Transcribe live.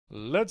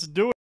Let's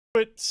do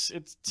it.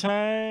 It's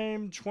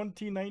time.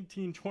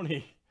 2019-20.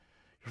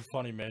 You're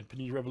funny, man.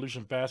 Panini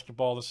Revolution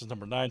Basketball. This is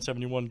number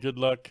 971. Good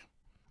luck.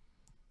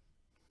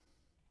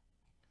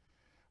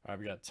 All right,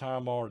 we got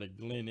Tom R to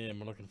Glenn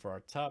M. We're looking for our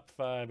top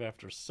 5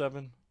 after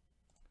 7.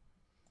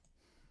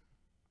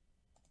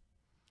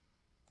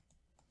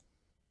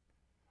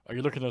 Are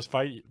you looking those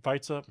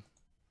fights up?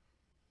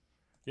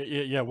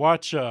 Yeah.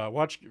 Watch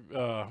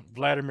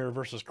Vladimir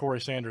versus Corey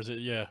Sanders.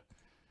 Yeah.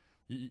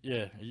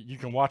 You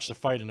can watch the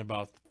fight in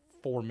about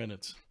 4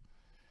 minutes.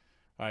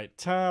 All right,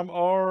 Tom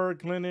R,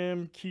 Glenn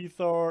M,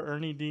 Keith R,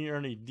 Ernie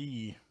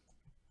D.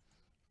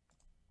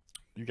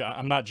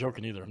 I'm not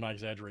joking either. I'm not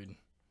exaggerating.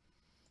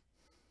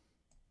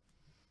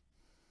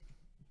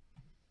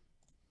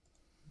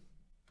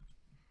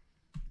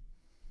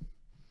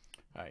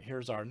 All right,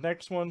 here's our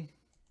next one.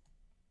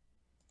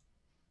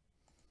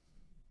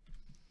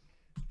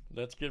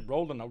 Let's get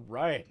rolling. All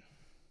right.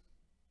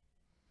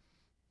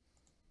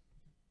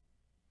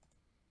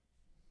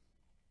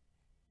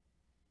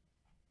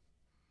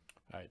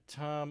 All right,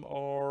 Tom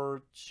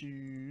R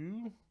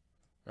to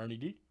Ernie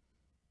D.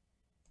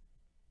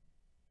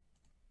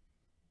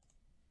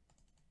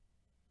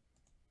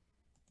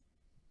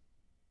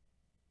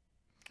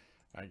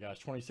 All right, guys,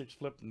 26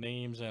 flip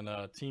names and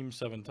teams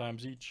 7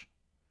 times each.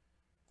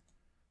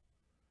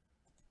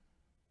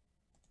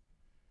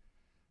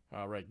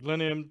 All right,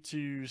 Glenn M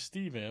to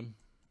Steve M.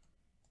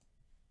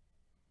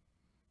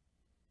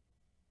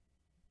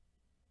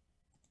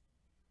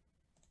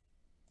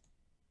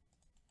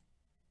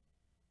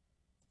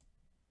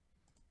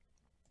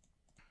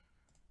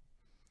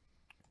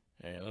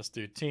 And let's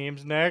do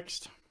teams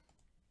next.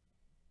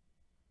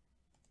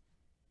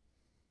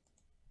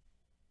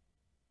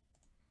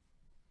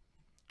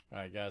 All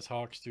right, guys,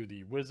 Hawks to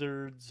the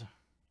Wizards.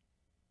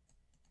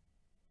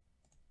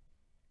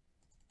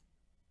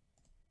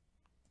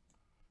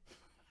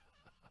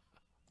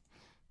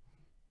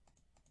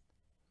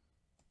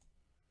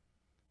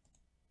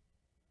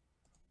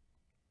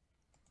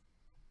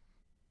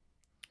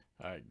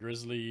 All right,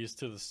 Grizzlies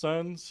to the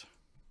Suns.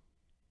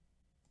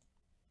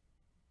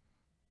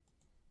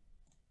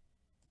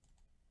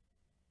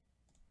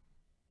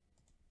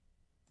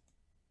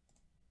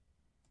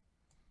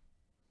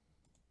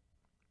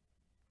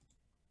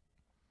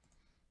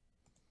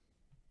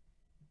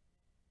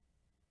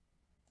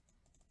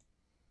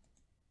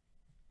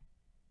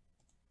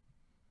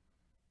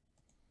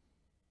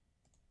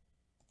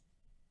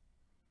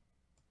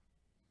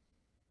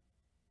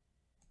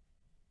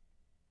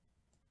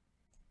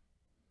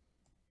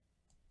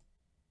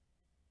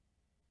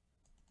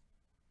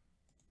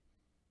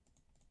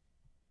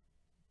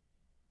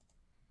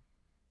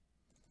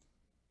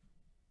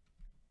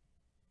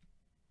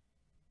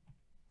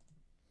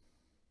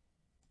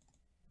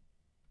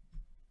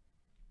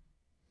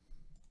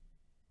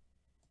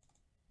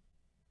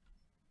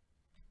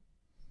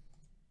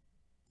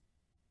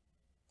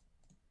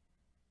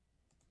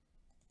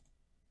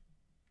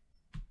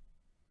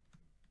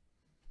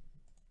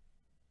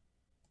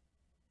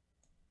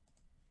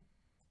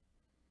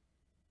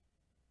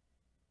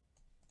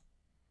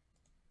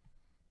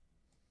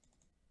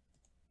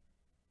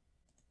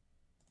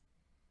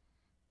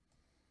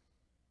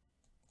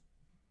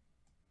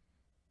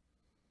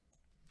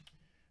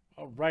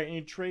 All right,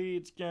 any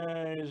trades,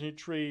 guys? Any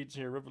trades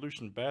here?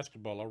 Revolution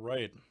Basketball. All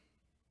right.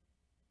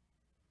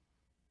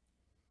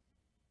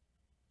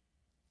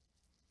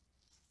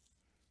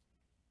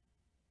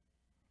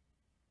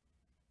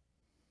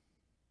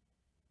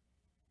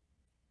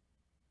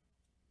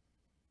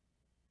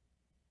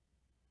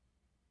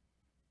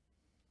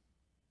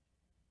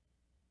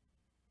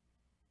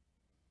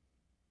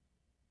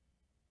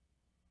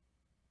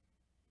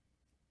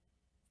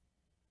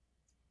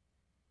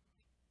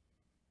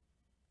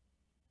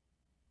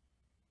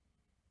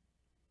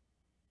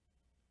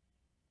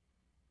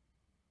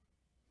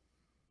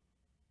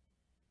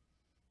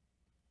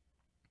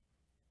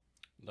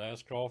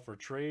 Last call for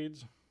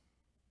trades.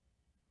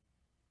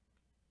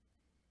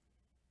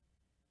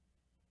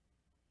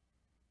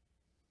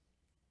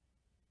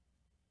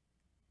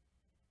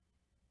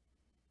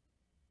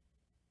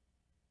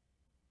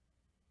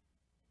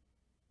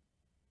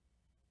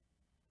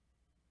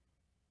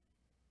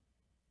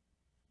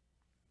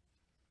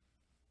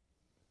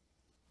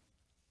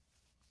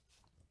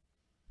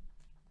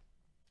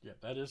 Yeah,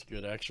 that is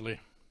good, actually.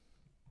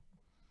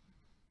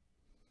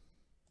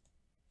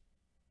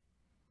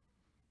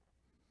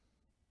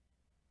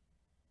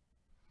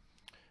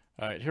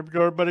 All right, here we go,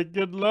 everybody.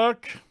 Good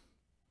luck.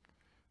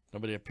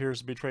 Nobody appears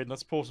to be trading.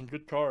 Let's pull some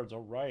good cards.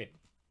 All right.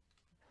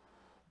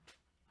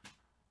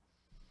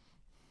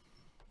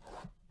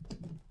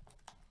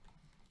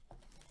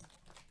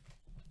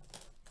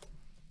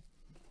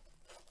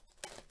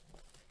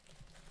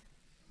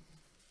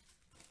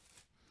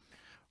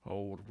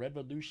 Old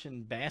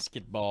Revolution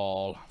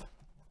Basketball.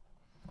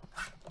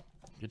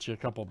 Get you a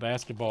couple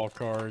basketball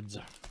cards.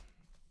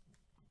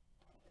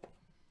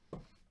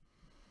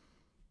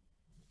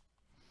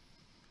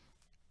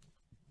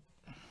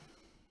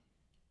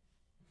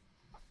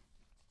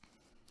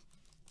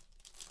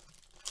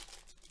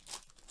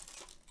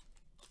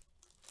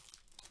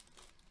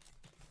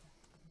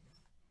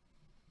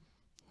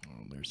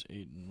 There's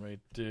Ayton right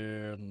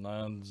there.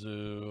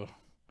 Lonzo.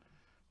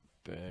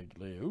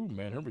 Bagley. Ooh,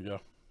 man, here we go.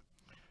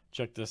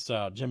 Check this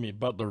out. Jimmy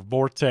Butler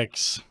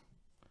Vortex.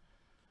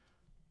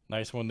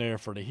 Nice one there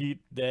for the Heat.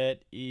 That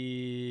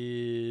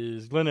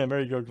is Glenn M.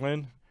 There you go,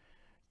 Glenn.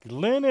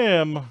 Glenn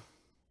M.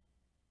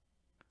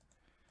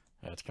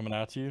 That's coming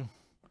out to you.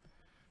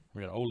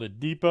 We got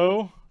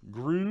Oladipo.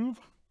 Groove.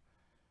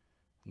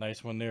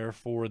 Nice one there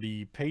for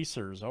the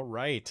Pacers. All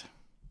right.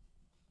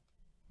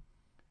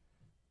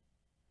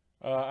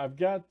 I've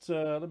got,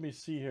 let me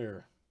see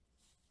here.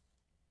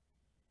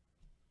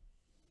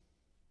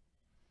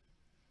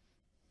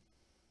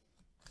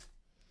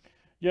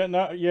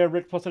 Yeah,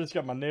 Rick, plus I just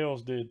got my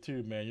nails did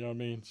too, man. You know what I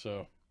mean?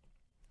 So,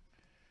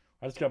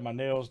 I just got my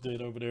nails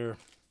did over there.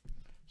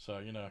 So,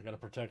 you know, I got to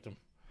protect them.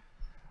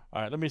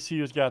 All right, let me see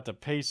who's got the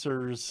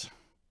Pacers.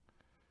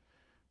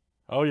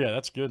 Oh, yeah,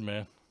 that's good,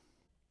 man.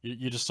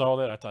 You just saw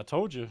that? I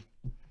told you.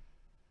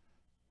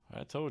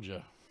 I told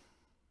you.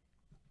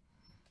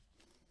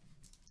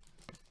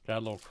 Got a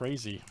little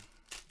crazy.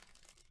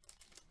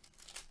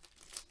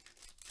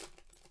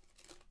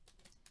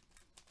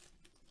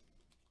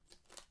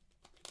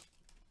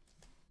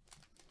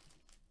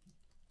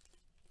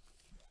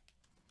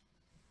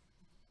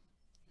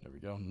 There we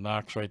go.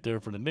 Knox right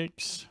there for the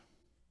Knicks.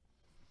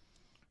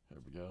 There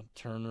we go.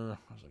 Turner.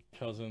 There's a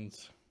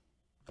Cousins.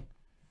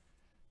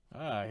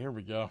 Ah, here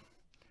we go.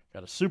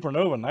 Got a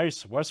supernova.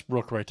 Nice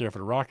Westbrook right there for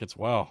the Rockets.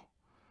 Wow.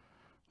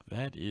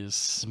 That is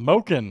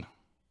smoking.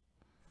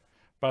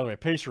 By the way,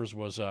 Pacers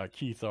was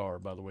Keith R.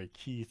 By the way,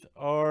 Keith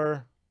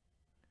R.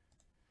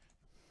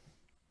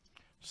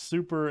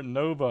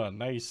 Supernova.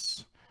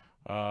 Nice.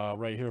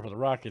 Right here for the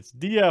Rockets.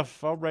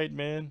 DF. All right,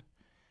 man.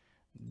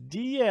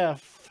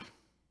 DF.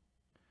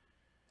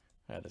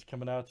 That is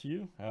coming out to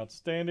you.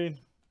 Outstanding.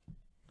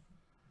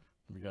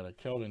 We got a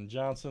Keldon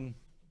Johnson.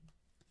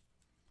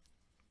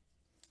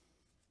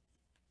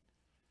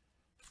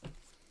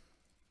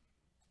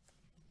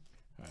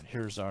 All right,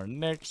 here's our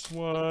next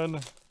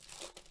one.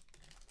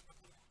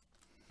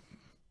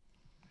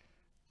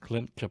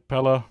 Clint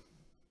Capella.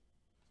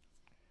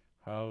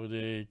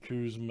 Holiday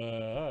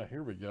Kuzma. Ah,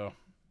 here we go.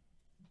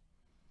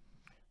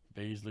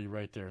 Baisley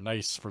right there.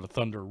 Nice for the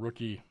Thunder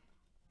rookie.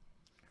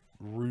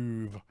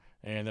 Groove.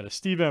 And that is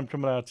Steve M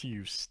coming out to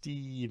you.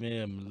 Steve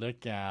M.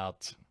 Look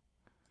out.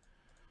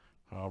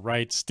 All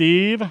right,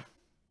 Steve. Then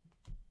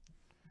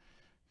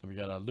we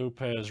got a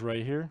Lopez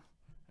right here.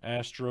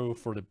 Astro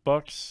for the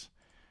Bucks.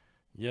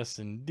 Yes,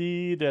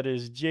 indeed. That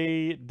is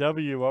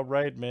JW. All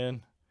right,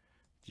 man.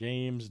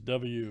 James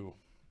W.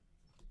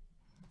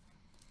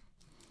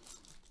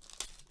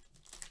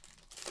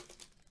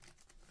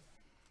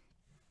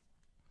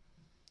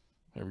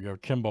 There we go.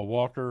 Kemba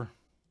Walker.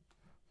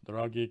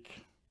 Dragic.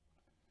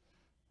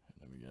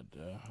 And then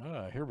we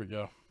got, here we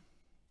go.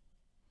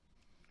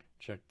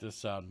 Check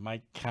this out.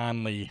 Mike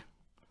Conley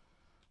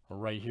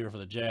right here for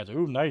the Jazz.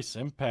 Ooh, nice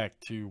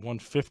impact to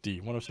 150.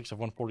 106 of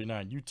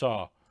 149.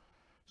 Utah.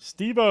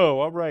 Steve-O.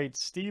 All right,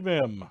 Steve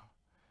M.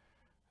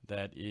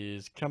 That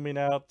is coming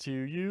out to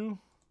you.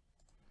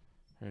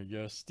 There you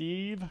go,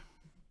 Steve.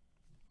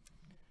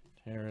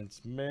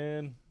 Terrence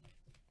Mann.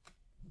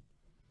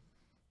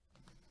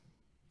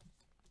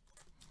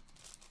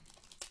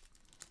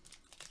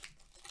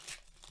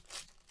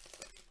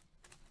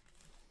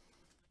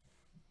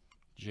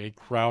 Jay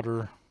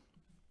Crowder.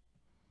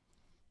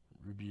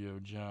 Rubio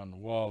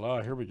John Wall.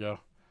 Ah, here we go.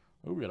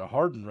 Oh, we got a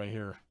Harden right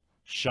here.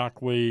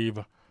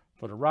 Shockwave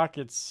for the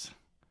Rockets.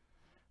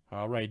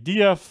 All right,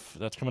 DF.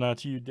 That's coming out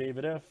to you,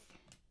 David F.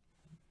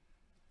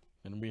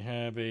 And we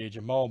have a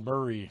Jamal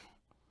Murray.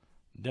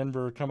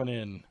 Denver coming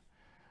in.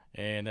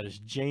 And that is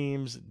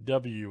James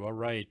W. All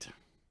right.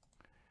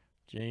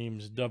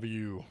 James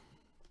W.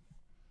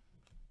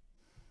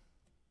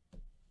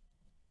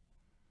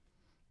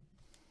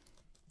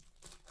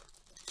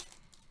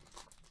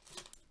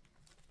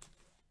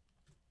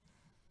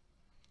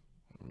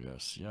 We got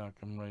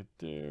Siakam right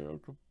there.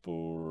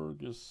 Okafor,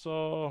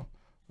 Gasol.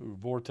 Ooh,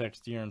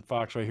 Vortex, De'Aaron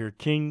Fox right here.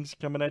 Kings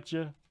coming at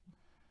you.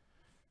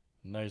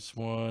 Nice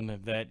one.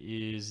 That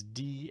is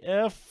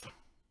DF.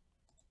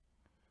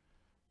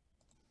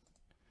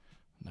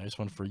 Nice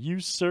one for you,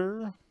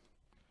 sir.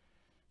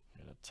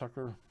 Got a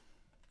Tucker.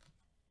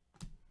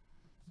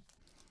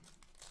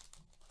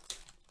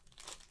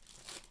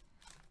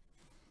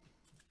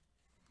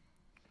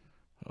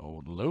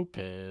 Old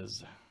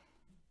Lopez.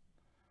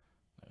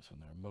 Nice one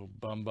there. Mo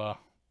Bamba.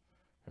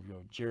 There we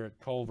go. Jarrett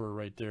Culver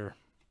right there.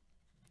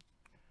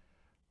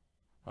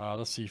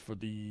 Let's see, for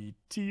the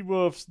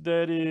T-Wolves,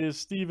 that is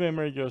Steve M.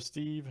 There you go,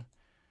 Steve.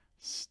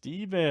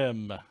 Steve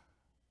M.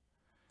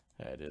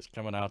 That is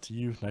coming out to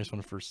you. Nice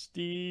one for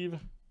Steve.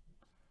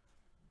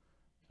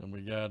 And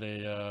we got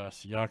a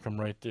Siakam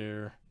right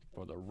there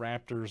for the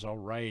Raptors. All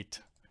right.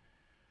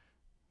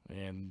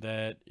 And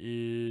that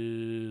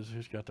is,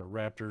 who's got the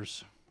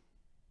Raptors?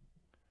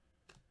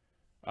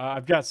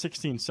 I've got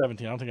 16-17.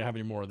 I don't think I have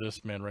any more of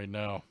this, man, right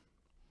now.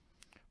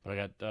 But I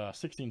got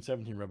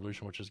 16-17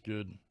 Revolution, which is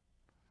good.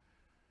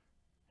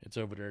 It's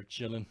over there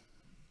chilling.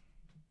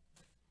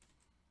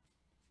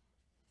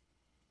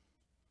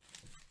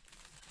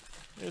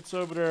 It's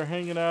over there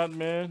hanging out,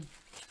 man.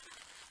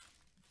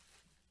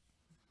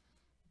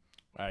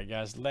 All right,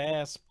 guys,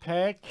 last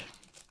pack.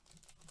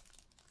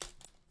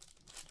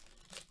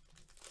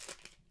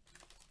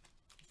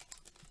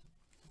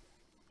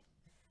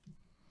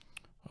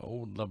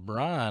 Oh,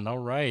 LeBron, all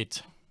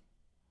right.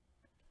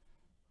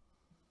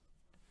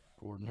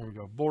 Gordon, here we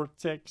go.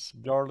 Vortex,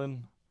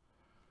 Garland.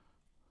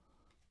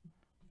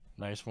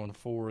 Nice one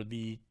for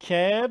the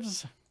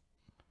Cavs.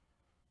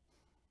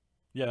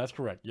 Yeah, that's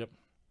correct. Yep.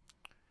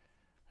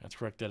 That's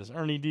correct. That is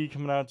Ernie D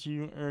coming out to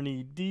you.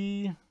 Ernie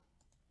D.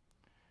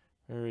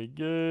 Very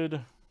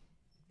good.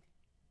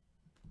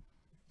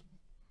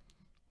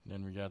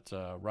 Then we got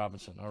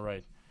Robinson. All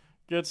right.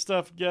 Good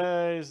stuff,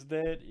 guys.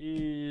 That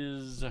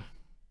is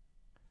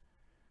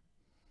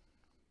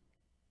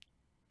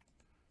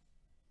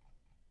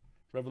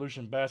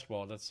Revolution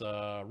Basketball. That's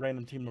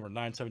random team number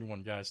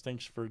 971, guys.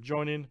 Thanks for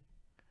joining.